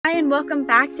Hi and welcome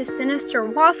back to Sinister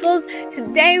Waffles.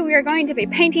 Today we are going to be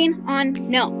painting on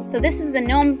gnomes. So this is the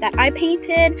gnome that I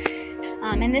painted,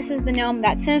 and this is the gnome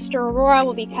that Sinister Aurora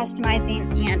will be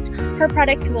customizing, and her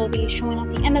product will be showing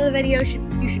at the end of the video.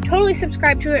 You should totally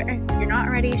subscribe to her if you're not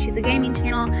already. She's a gaming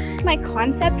channel. My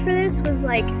concept for this was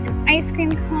like an ice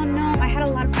cream cone gnome. I had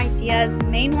a lot of ideas. The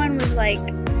main one was like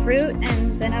fruit,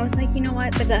 and then I was like, you know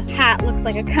what, but the hat looks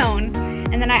like a cone,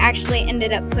 and then I actually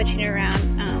ended up switching it around.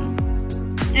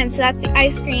 And so that's the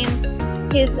ice cream.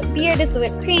 His beard is the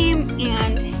whipped cream,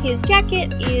 and his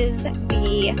jacket is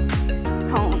the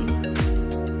cone.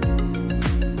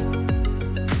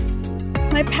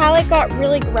 My palette got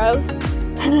really gross,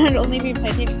 and I'd only be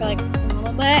painting for like a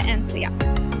little bit, and so yeah.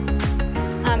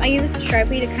 I used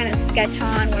Sharpie to kind of sketch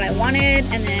on what I wanted,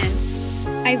 and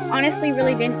then I honestly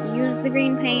really didn't use the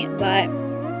green paint, but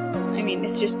I mean,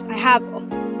 it's just, I have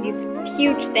these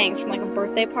huge things from like a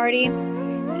birthday party,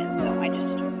 and so I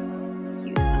just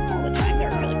use them all the time. They're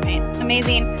really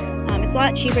amazing. It's a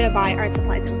lot cheaper to buy art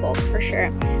supplies in bulk for sure.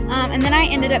 And then I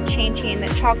ended up changing the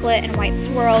chocolate and white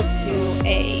swirl to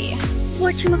a,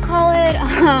 whatchamacallit,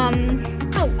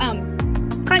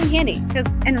 cotton candy,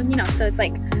 so it's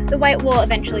like the white will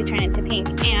eventually turn into pink,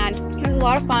 and it was a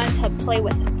lot of fun to play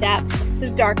with depth,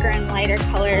 so darker and lighter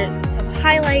colors of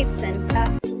highlights and stuff.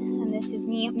 And this is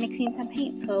me mixing some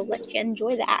paint, so let you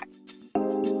enjoy that.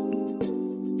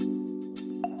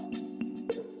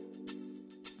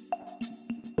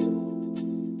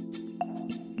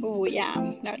 Oh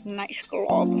yeah, that's a nice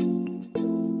glob.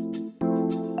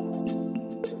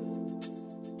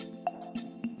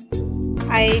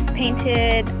 I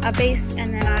painted a base,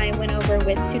 and then I went over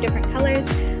with two different colors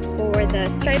for the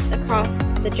stripes across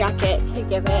the jacket to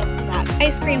give it that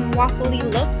ice cream waffly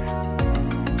look.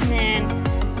 And then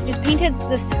just painted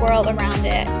the swirl around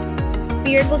it.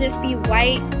 Beard will just be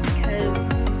white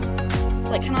because it's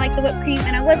like kind of like the whipped cream,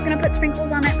 and I was gonna put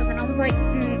sprinkles on it, but then I was like,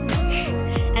 no.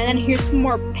 And then here's some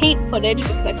more paint footage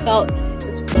because I felt it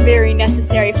was very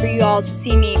necessary for you all to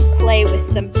see me play with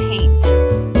some paint.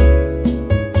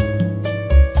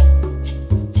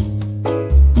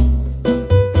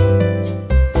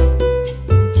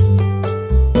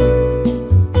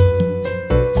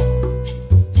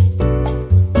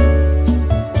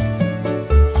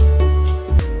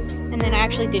 I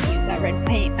actually did use that red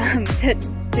paint to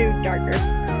do darker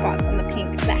spots on the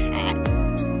pink of the hat.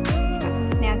 Got some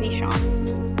snazzy shots.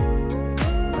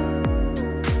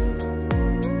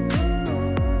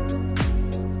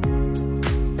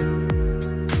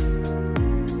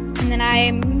 And then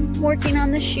I'm working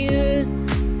on the shoes.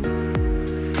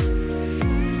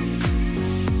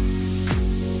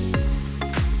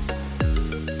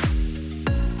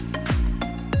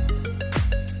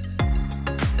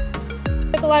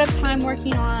 A lot of time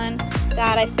working on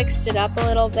that. I fixed it up a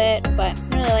little bit, but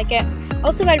I really like it.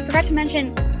 Also, I forgot to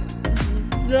mention,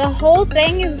 the whole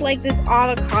thing is like this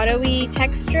avocado-y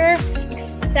texture,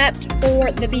 except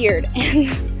for the beard. And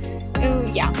oh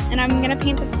yeah, and I'm gonna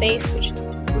paint the face, which is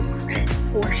red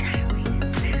foreshadowing.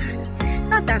 It's bad.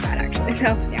 It's not that bad actually.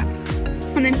 So yeah.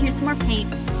 And then here's some more paint.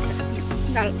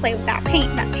 You gotta play with that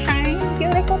paint, that shiny,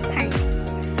 beautiful paint.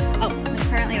 Oh,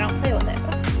 apparently I don't play with it.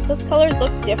 Those colors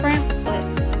look different, but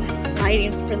it's just my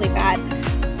lighting's really bad.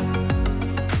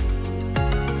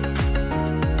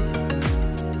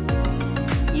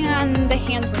 Yeah, and the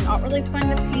hands were not really fun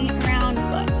to paint around,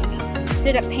 but I just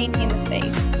ended up painting the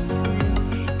face.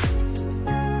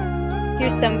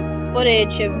 Here's some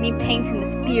footage of me painting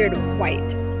this beard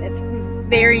white. It's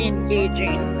very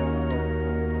engaging.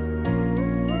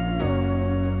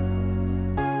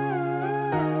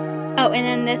 Oh, and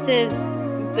then this is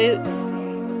boots.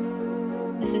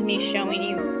 This is me showing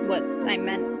you what I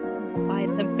meant by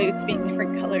the boots being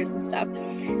different colors and stuff.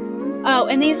 Oh,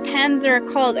 and these pens are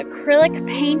called acrylic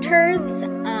painters.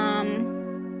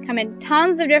 Come in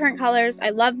tons of different colors.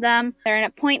 I love them. They're in a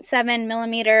 0.7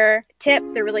 millimeter tip.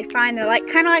 They're really fine. They're like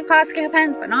kind of like Posca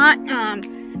pens, but not.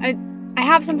 I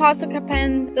have some Posca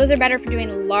pens. Those are better for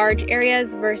doing large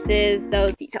areas versus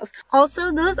those details.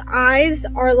 Also, those eyes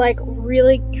are like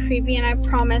really creepy, and I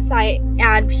promise I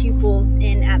add pupils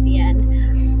in at the end.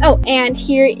 Oh, and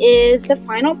here is the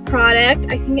final product.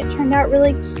 I think it turned out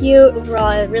really cute. Overall,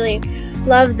 I really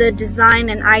love the design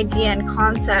and idea and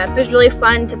concept. It was really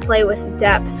fun to play with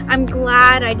depth. I'm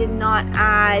glad I did not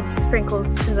add sprinkles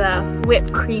to the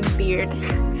whipped cream beard.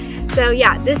 So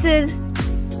yeah, this has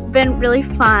been really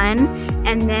fun.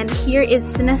 And then here is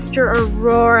Sinister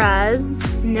Aurora's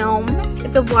gnome.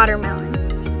 It's a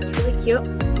watermelon, so it's really cute.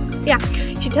 So yeah,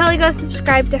 you should totally go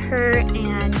subscribe to her,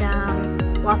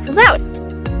 and waffles out.